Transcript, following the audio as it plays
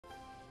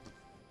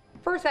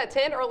First at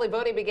 10, early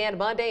voting began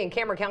Monday, and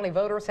Cameron County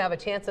voters have a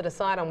chance to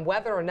decide on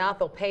whether or not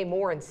they'll pay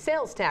more in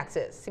sales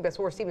taxes. CBS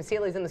 4's Stephen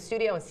Seeley's in the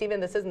studio. And Stephen,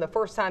 this isn't the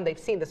first time they've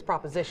seen this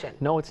proposition.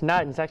 No, it's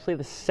not. It's actually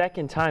the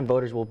second time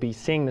voters will be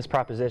seeing this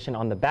proposition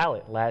on the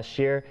ballot. Last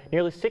year,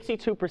 nearly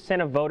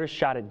 62% of voters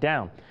shot it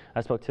down.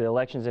 I spoke to the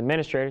elections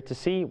administrator to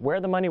see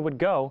where the money would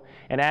go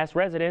and asked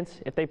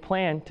residents if they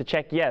plan to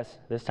check yes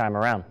this time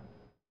around.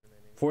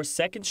 For a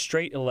second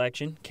straight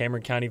election,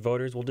 Cameron County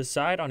voters will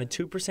decide on a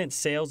 2%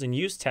 sales and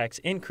use tax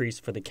increase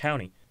for the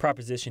county.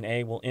 Proposition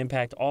A will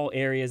impact all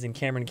areas in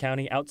Cameron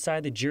County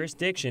outside the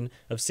jurisdiction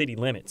of city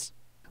limits,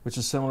 which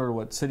is similar to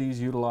what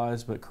cities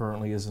utilize but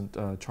currently isn't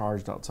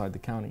charged outside the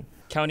county.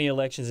 County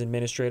Elections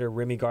Administrator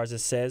Remy Garza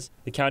says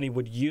the county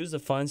would use the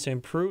funds to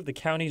improve the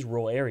county's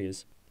rural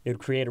areas. It would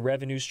create a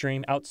revenue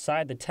stream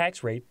outside the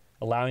tax rate,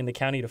 allowing the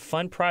county to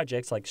fund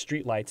projects like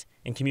streetlights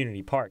and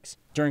community parks.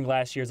 During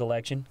last year's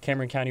election,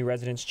 Cameron County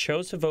residents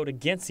chose to vote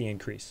against the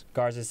increase.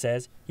 Garza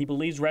says he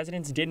believes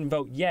residents didn't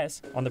vote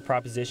yes on the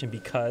proposition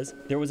because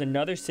there was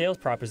another sales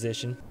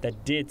proposition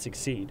that did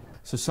succeed.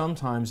 So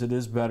sometimes it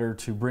is better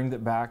to bring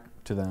that back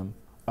to them,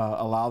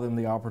 allow them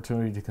the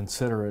opportunity to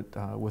consider it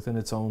within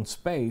its own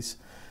space,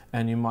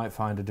 and you might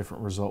find a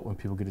different result when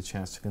people get a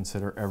chance to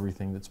consider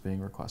everything that's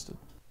being requested.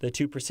 The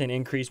 2%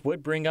 increase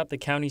would bring up the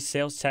county's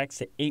sales tax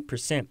to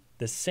 8%,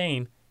 the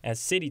same as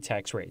city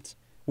tax rates.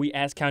 We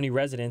asked county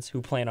residents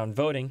who plan on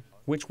voting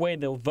which way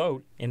they'll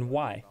vote and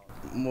why.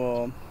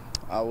 Well,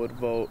 I would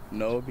vote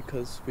no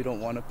because we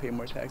don't want to pay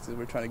more taxes.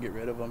 We're trying to get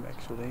rid of them,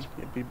 actually.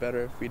 It'd be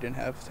better if we didn't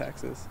have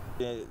taxes.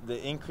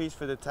 The increase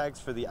for the tax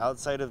for the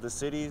outside of the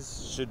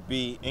cities should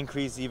be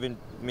increased even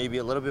maybe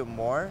a little bit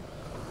more.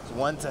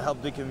 One, to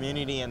help the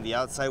community, and the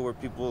outside where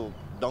people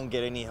don't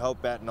get any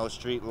help at, no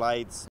street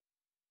lights.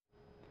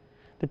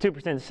 The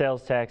 2%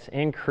 sales tax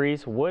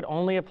increase would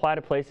only apply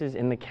to places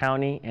in the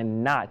county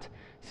and not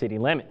city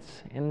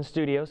limits. In the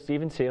studio,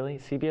 Stephen Seeley,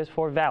 CBS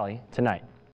 4 Valley Tonight.